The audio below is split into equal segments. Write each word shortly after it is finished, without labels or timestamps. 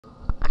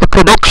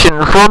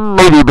production from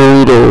Mighty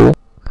Burrito.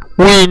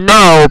 We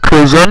now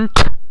present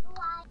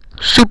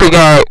Super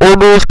Guy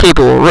Orders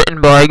Cable,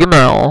 written by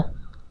Gamel.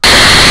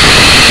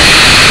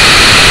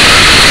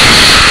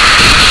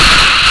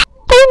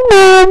 Ding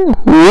dong!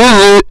 Who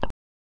is it?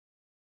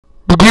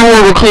 Did you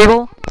order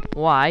Cable?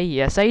 Why,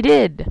 yes I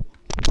did.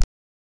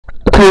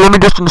 Okay, let me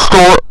just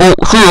install it. Oh,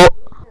 see ya.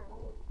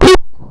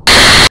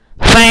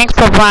 Thanks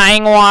for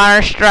buying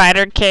Water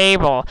Strider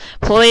Cable.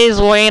 Please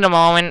wait a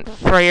moment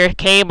for your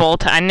cable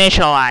to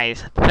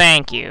initialize.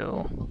 Thank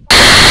you.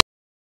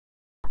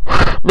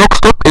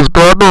 Next up is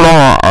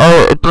Barbara,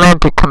 our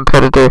Atlantic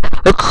competitor.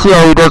 Let's see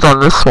how he does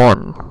on this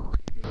one.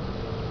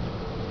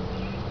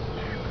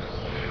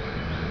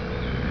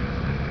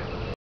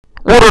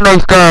 What a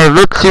nice dive.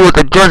 Let's see what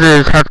the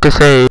judges have to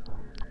say.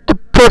 The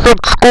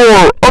perfect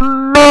score.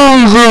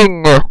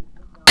 Amazing!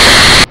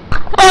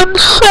 I'm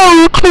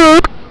sorry,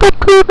 kid, but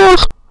we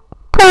must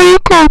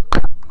break up.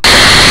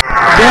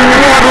 The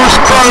Water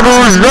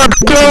Striders that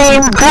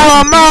came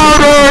from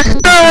outer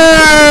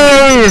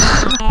space!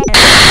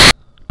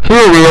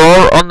 Here we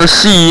are on the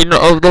scene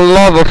of the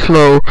lava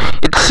flow.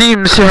 It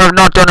seems to have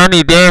not done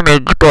any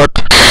damage, but...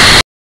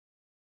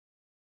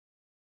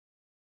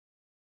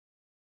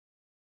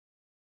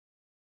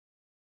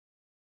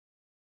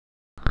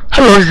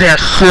 Hello there,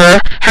 sir.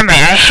 How may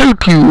I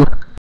help you?